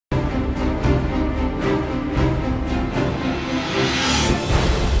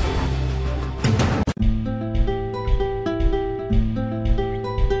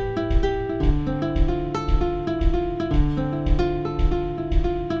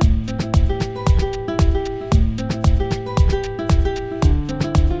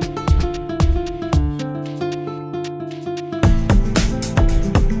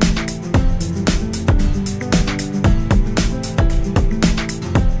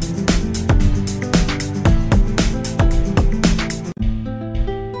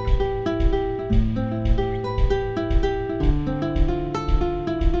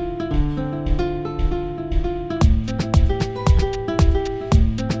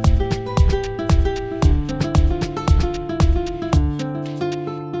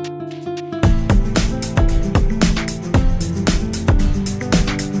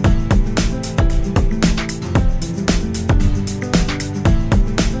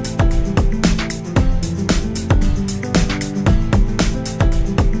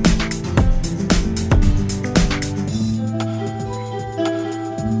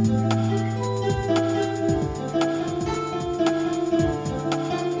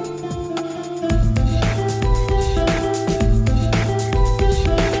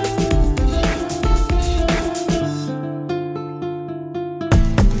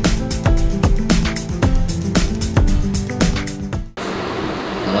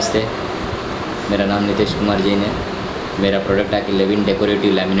नमस्ते, मेरा नाम नितेश कुमार जैन है। मेरा प्रोडक्ट है 11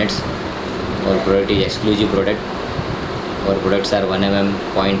 डेकोरेटिव लैमिनेट्स और प्रोडक्ट इज एक्सक्लूसिव प्रोडक्ट और products are 1 mm,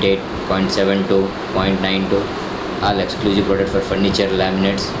 0.8, 0.72, 0.92 all exclusive product for furniture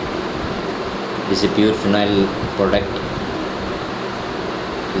laminates. This is a pure phenol product.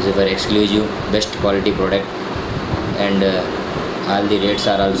 This is for exclusive best quality product and all the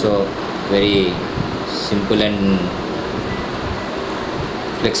rates are also very simple and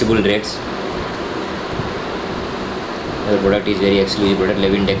flexible rates. Our product is very exclusive product,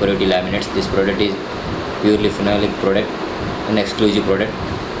 11 decorative laminates. This product is purely phenolic product and exclusive product.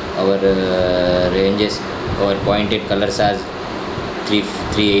 Our ranges, our 0.8 colors are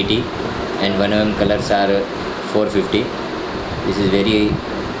 380 and 1 mm colors are 450. This is very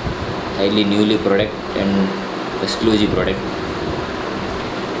highly newly product and exclusive product.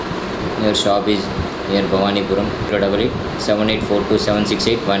 Your shop is near Bhavanipuram,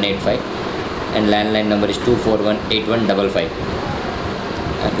 7842768185 and landline number is 2418155.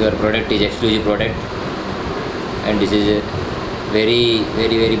 And your product is exclusive product and this is a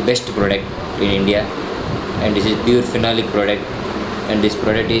very best product in India and this is pure phenolic product and this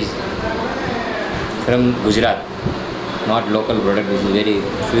product is from Gujarat, not local product. This is very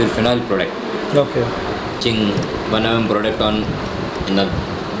pure phenolic product. Okay. Launching 1 mm product on in the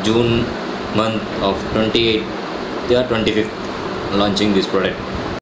June month of 28th or 25th, launching this product.